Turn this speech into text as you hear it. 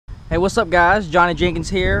Hey, what's up guys? Johnny Jenkins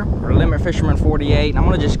here, or Limit Fisherman 48. I'm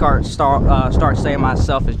gonna just start saying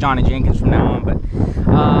myself as Johnny Jenkins from now on, but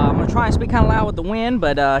I'm gonna try and speak kind of loud with the wind,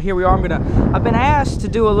 but here we are. I've been asked to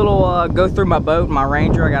do a little go through my boat, my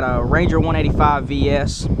Ranger. I got a Ranger 185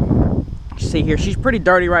 VS. You see here, she's pretty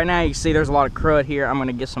dirty right now. You can see there's a lot of crud here. I'm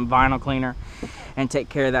gonna get some vinyl cleaner and take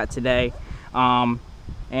care of that today.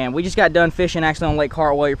 And we just got done fishing actually on Lake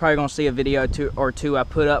Hartwell. You're probably gonna see a video or two I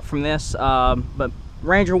put up from this, but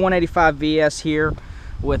Ranger 185 VS here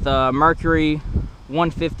with Mercury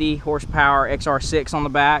 150 horsepower XR6 on the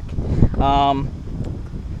back.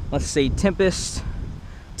 Let's see, Tempest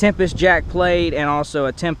jack plate, and also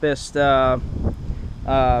a Tempest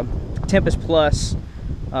Plus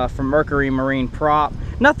from Mercury Marine prop.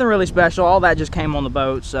 Nothing really special, all that just came on the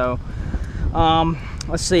boat. So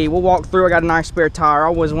let's see, we'll walk through. I got a nice spare tire. I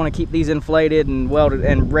always want to keep these inflated and welded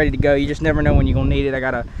and ready to go. You just never know when you're gonna need it. I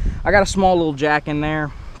got a small little jack in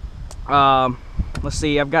there. Let's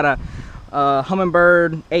see, I've got a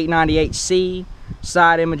Humminbird 898C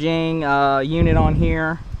side imaging unit on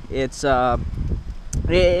here. It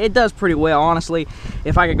does pretty well, honestly.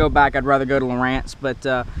 If I could go back, I'd rather go to Lowrance, but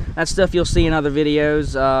that's stuff you'll see in other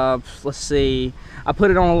videos. Let's see, I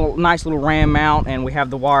put it on a nice little ram mount, and we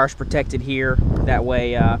have the wires protected here. That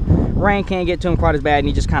way rain can't get to them quite as bad, and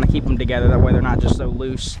you just kind of keep them together. That way they're not just so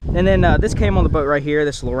loose. And then this came on the boat right here,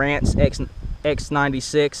 this Lowrance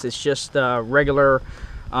X96. It's just regular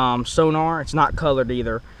sonar. It's not colored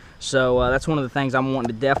either. So that's one of the things I'm wanting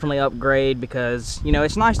to definitely upgrade, because, you know,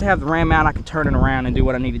 it's nice to have the ram mount. I can turn it around and do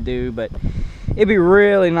what I need to do, but it'd be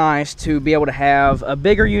really nice to be able to have a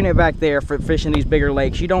bigger unit back there for fishing these bigger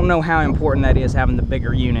lakes. You don't know how important that is, having the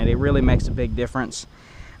bigger unit. It really makes a big difference.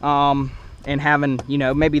 And having, you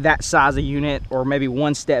know, maybe that size of unit, or maybe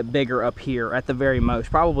one step bigger up here at the very most.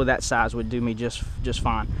 Probably that size would do me just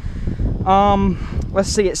fine. Let's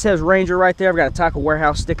see, it says Ranger right there. I've got a Tackle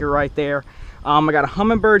Warehouse sticker right there. I got a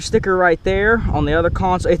Humminbird sticker right there on the other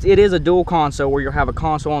console. It is a dual console where you'll have a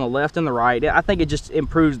console on the left and the right. I think it just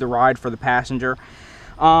improves the ride for the passenger.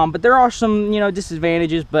 But there are some, you know,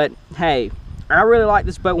 disadvantages, but hey, I really like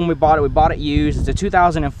this boat when we bought it. We bought it used. It's a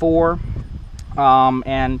 2004,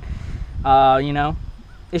 you know,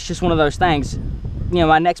 it's just one of those things. You know,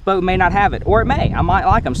 my next boat may not have it, or it may. I might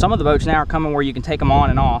like them. Some of the boats now are coming where you can take them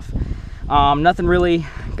on and off. Nothing really.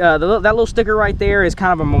 That little sticker right there is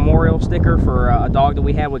kind of a memorial sticker for a dog that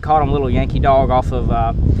we had. We called him Little Yankee Dog off of,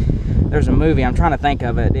 there's a movie, I'm trying to think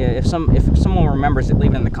of it. If someone remembers it,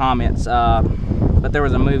 leave it in the comments. But there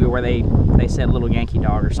was a movie where they said Little Yankee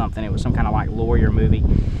Dog or something. It was some kind of like lawyer movie.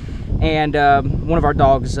 And one of our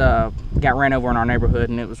dogs got ran over in our neighborhood,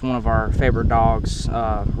 and it was one of our favorite dogs,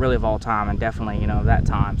 really of all time, and definitely, you know, that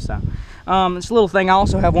time. So it's a little thing. I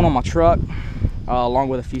also have one on my truck, along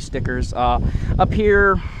with a few stickers. Up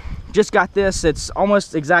here, just got this. It's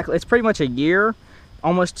almost exactly, it's pretty much a year,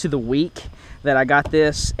 almost to the week, that I got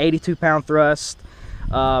this 82-pound thrust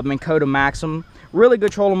Minn Kota Maxim. Really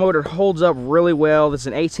good trolling motor, holds up really well. It's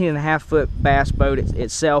an 18.5-foot bass boat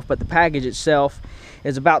itself, but the package itself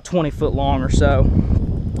is about 20 foot long or so.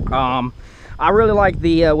 I really like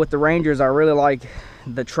with the Rangers, I really like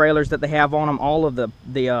the trailers that they have on them. All of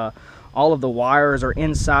the wires are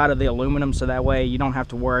inside of the aluminum, so that way you don't have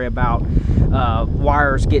to worry about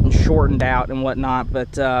wires getting shortened out and whatnot.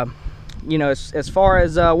 But you know, as far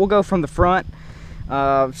as we'll go from the front.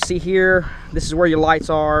 See here, this is where your lights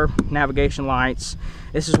are, navigation lights.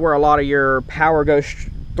 This is where a lot of your power goes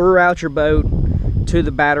throughout your boat to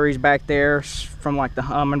the batteries back there, from like the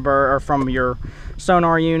Humminbird, or from your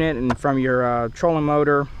sonar unit and from your trolling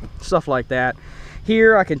motor, stuff like that.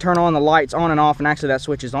 Here I can turn on the lights on and off, and actually that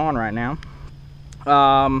switch is on right now.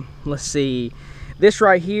 Let's see, this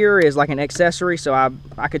right here is like an accessory, so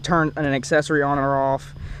I could turn an accessory on or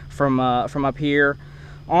off from up here.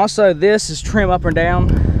 Also, this is trim up and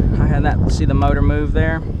down. I had that, see the motor move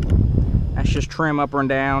there? That's just trim up and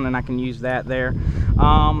down, and I can use that there.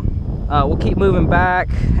 We'll keep moving back.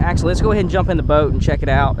 Actually, let's go ahead and jump in the boat and check it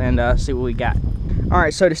out and see what we got. All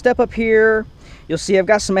right, so to step up here, you'll see I've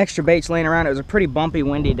got some extra baits laying around. It was a pretty bumpy,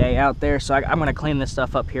 windy day out there, so I'm gonna clean this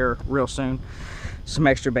stuff up here real soon. Some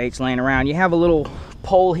extra baits laying around. You have a little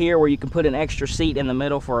pole here where you can put an extra seat in the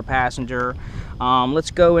middle for a passenger.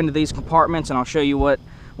 Let's go into these compartments, and I'll show you what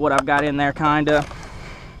I've got in there. Kinda,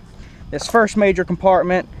 this first major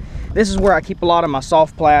compartment, this is where I keep a lot of my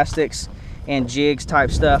soft plastics and jigs type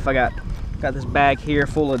stuff. I got this bag here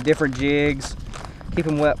full of different jigs. Keep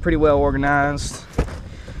them pretty well organized.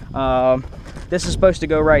 This is supposed to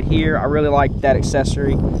go right here. I really like that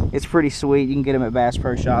accessory. It's pretty sweet. You can get them at Bass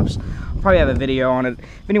Pro Shops. I'll probably have a video on it.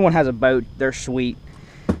 If anyone has a boat, they're sweet.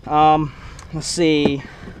 Let's see.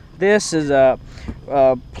 This is a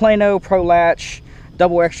Plano Pro Latch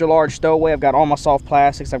double extra large stowaway. I've got all my soft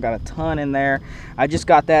plastics. I've got a ton in there. I just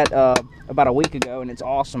got that about a week ago, and it's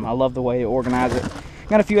awesome. I love the way they organize it.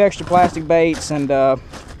 Got a few extra plastic baits and a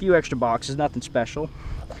few extra boxes, nothing special.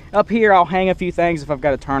 Up here, I'll hang a few things if I've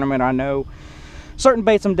got a tournament. I know certain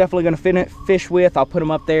baits I'm definitely going to fish with. I'll put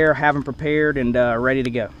them up there, have them prepared and ready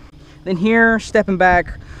to go. Then here, stepping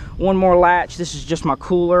back, one more latch. This is just my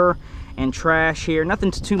cooler and trash here.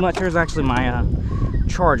 Nothing too much. Here's actually my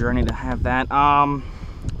charger. I need to have that.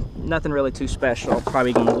 Nothing really too special.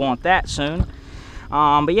 Probably going to want that soon.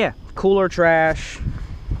 But yeah, cooler, trash.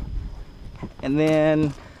 And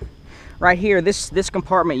then right here, this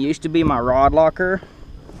compartment used to be my rod locker,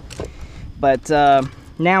 but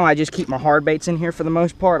now I just keep my hard baits in here for the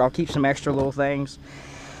most part. I'll keep some extra little things.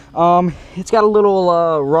 It's got a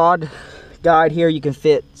little rod guide here. You can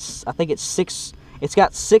fit, I think it's 6, it's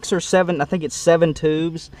got 6 or 7, I think it's 7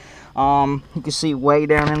 tubes. You can see way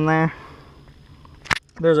down in there.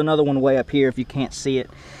 There's another one way up here if you can't see it.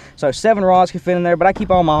 So 7 rods can fit in there, but I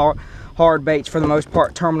keep all my hard baits for the most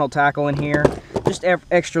part, terminal tackle in here, just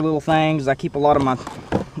extra little things. I keep a lot of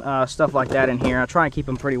my stuff like that in here. I try and keep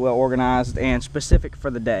them pretty well organized and specific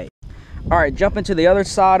for the day. All right, jumping to the other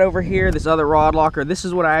side over here, this other rod locker. This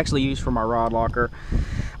is what I actually use for my rod locker.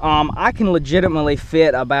 I can legitimately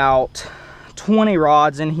fit about 20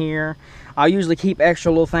 rods in here. I usually keep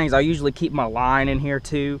extra little things. I usually keep my line in here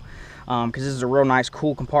too, because this is a real nice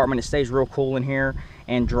cool compartment. It stays real cool in here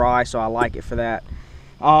and dry, so I like it for that.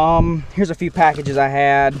 Here's a few packages I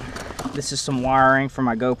had. This is some wiring for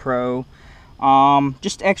my GoPro.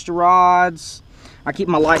 Just extra rods. I keep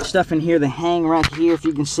my light stuff in here. They hang right here, if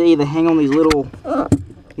you can see. They hang on these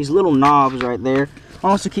little knobs right there. I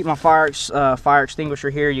also keep my fire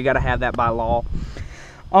extinguisher here. You got to have that by law.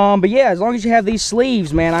 But yeah, as long as you have these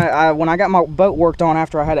sleeves, man. When I got my boat worked on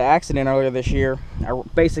after I had an accident earlier this year, I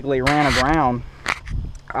basically ran aground.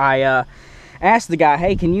 I asked the guy,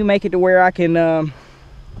 hey, can you make it to where I can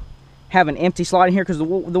have an empty slot in here? Because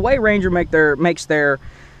the way Ranger makes their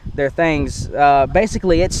things,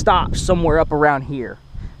 basically it stops somewhere up around here.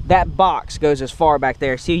 That box goes as far back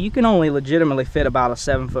there. See, you can only legitimately fit about a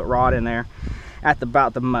 7-foot rod in there at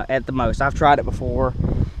the most. I've tried it before,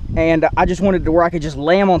 and I just wanted to where I could just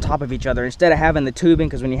lay them on top of each other instead of having the tubing,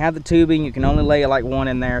 because when you have the tubing, you can only lay like one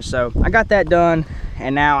in there. So I got that done,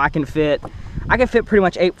 and now I can fit pretty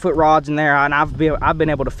much 8-foot rods in there, and I've been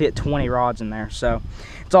able to fit 20 rods in there. So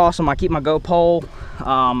it's awesome. I keep my GoPro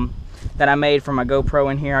that I made for my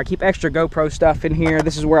GoPro in here. I keep extra GoPro stuff in here.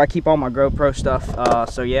 This is where I keep all my GoPro stuff.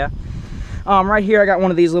 So yeah. Right here I got one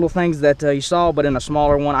of these little things that you saw, but in a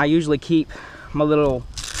smaller one. I usually keep my little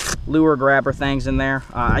lure grabber things in there.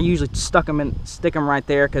 I usually stick them right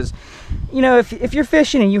there, because you know, if you're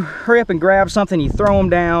fishing and you hurry up and grab something, you throw them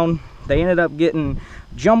down, they ended up getting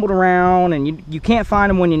jumbled around, and you can't find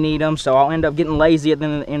them when you need them. So I'll end up getting lazy at the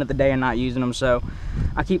end of the day and not using them. So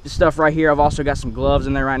I keep the stuff right here. I've also got some gloves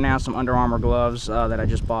in there right now, some Under Armour gloves that I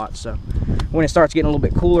just bought. So when it starts getting a little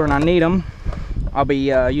bit cooler and I need them, I'll be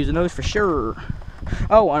using those for sure.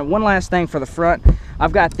 Oh, and one last thing for the front.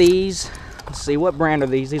 I've got these. Let's see, what brand are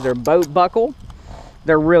these? These are Boat Buckle.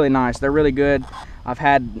 They're really nice. They're really good. I've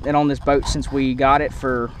had it on this boat since we got it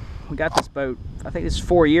we got this boat, I think it's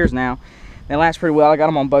 4 years now. They last pretty well. I got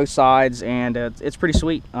them on both sides, and it's pretty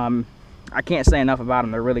sweet. I can't say enough about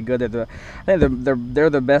them. They're really good. I think they're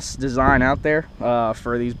the best design out there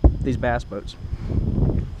for these bass boats.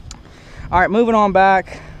 All right, moving on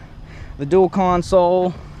back. The dual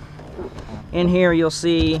console. In here, you'll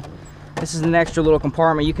see this is an extra little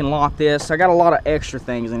compartment. You can lock this. I got a lot of extra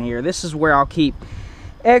things in here. This is where I'll keep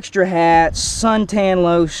extra hats, suntan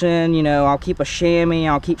lotion. You know, I'll keep a chamois.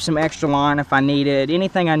 I'll keep some extra line if I need it.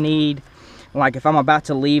 Anything I need. Like if I'm about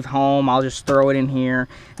to leave home, I'll just throw it in here.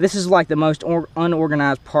 This is like the most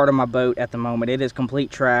unorganized part of my boat at the moment. It is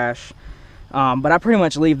complete trash. But I pretty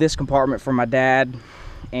much leave this compartment for my dad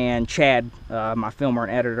and Chad, my filmer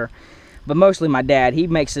and editor. But mostly my dad. He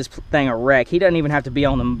makes this thing a wreck. He doesn't even have to be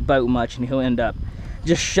on the boat much, and he'll end up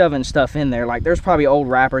just shoving stuff in there. Like there's probably old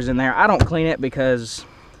wrappers in there. I don't clean it because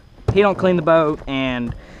he don't clean the boat,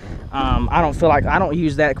 and I don't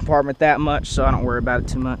use that compartment that much, so I don't worry about it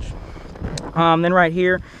too much. Then right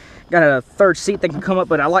here, got a third seat that can come up,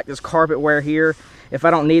 but I like this carpet wear here. If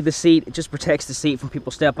I don't need the seat, it just protects the seat from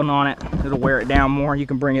people stepping on it. It'll wear it down more. You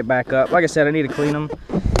can bring it back up. Like I said, I need to clean them.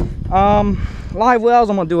 Live wells,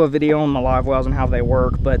 I'm gonna do a video on my live wells and how they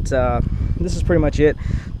work, but this is pretty much it.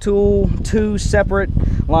 Two separate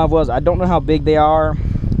live wells. I don't know how big they are,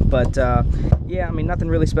 but yeah, I mean, nothing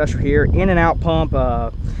really special here. In and out pump,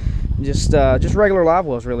 Just regular live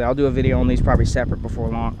wells, really. I'll do a video on these probably separate before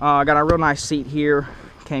long. I got a real nice seat here,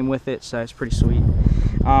 came with it, so it's pretty sweet.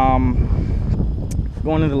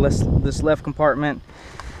 Going into this left compartment,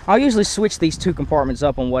 I'll usually switch these two compartments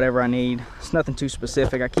up on whatever I need. It's nothing too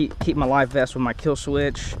specific. I keep my life vest with my kill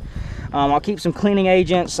switch. I'll keep some cleaning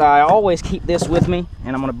agents. I always keep this with me,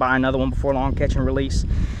 and I'm going to buy another one before long, catch and release.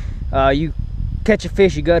 You catch a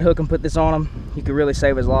fish, you gut hook and put this on him, you could really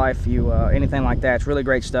save his life. Anything like that, it's really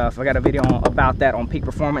great stuff. I got a video about that on Peak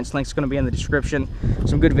Performance. Link's going to be in the description.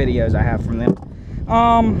 Some good videos I have from them.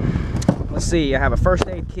 Let's see, I have a first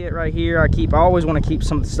aid kit right here. I always want to keep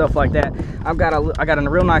some stuff like that. I got a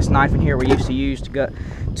real nice knife in here we used to use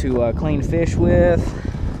to clean fish with.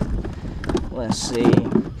 Let's see,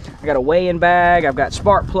 I got a weigh-in bag. I've got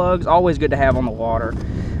spark plugs, always good to have on the water.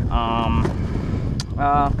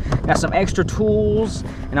 Got some extra tools,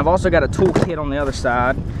 and I've also got a tool kit on the other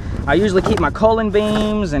side. I usually keep my culling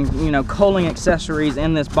beams and culling accessories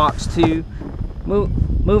in this box too.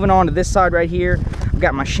 Moving on to this side right here, I've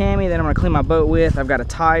got my chamois that I'm going to clean my boat with. I've got a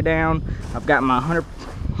tie down. I've got my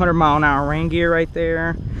 100 mile an hour rain gear right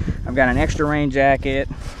there. I've got an extra rain jacket,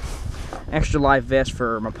 extra life vest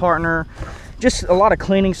for my partner. Just a lot of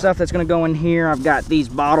cleaning stuff that's going to go in here. I've got these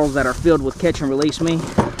bottles that are filled with catch and release me.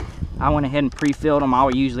 I went ahead and pre-filled them. I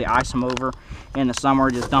would usually ice them over in the summer,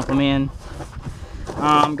 just dump them in.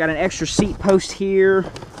 Got an extra seat post here.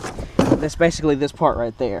 That's basically this part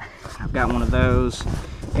right there. I've got one of those.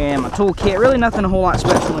 And my tool kit, really nothing a whole lot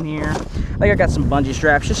special in here. I think I got some bungee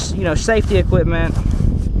straps, just safety equipment,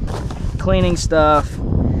 cleaning stuff,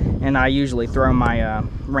 and I usually throw my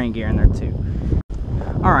rain gear in there too.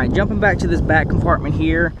 All right, jumping back to this back compartment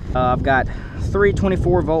here, I've got 3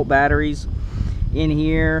 24-volt batteries in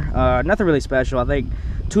here. Nothing really special. I think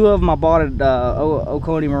 2 of them I bought at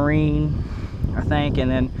Oconee Marine, I think, and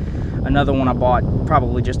then another one I bought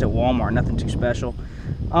probably just at Walmart. Nothing too special.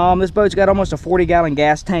 This boat's got almost a 40-gallon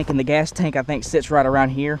gas tank, and the gas tank I think sits right around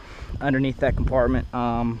here underneath that compartment.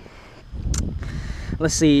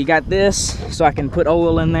 Let's see, you got this so I can put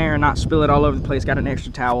oil in there and not spill it all over the place. Got an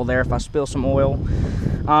extra towel there if I spill some oil.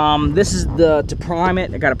 This is to prime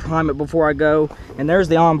it. I got to prime it before I go. And there's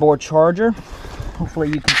the onboard charger. Hopefully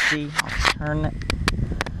you can see. I'll turn it.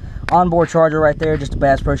 Onboard charger right there, just a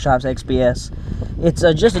Bass Pro Shops XPS. It's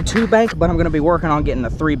just a 2-bank, but I'm going to be working on getting a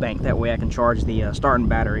 3-bank. That way I can charge the starting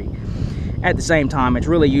battery at the same time. It's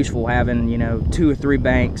really useful having 2 or 3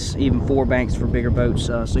 banks, even 4 banks for bigger boats,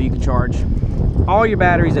 so you can charge all your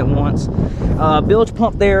batteries at once. Bilge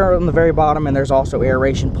pump there on the very bottom, and there's also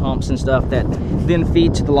aeration pumps and stuff that then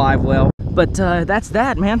feed to the live well. But that's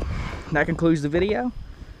that, man. That concludes the video.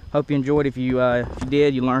 Hope you enjoyed. If you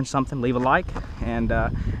did, you learned something, leave a like, and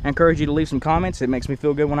I encourage you to leave some comments. It makes me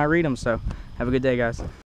feel good when I read them. So have a good day, guys.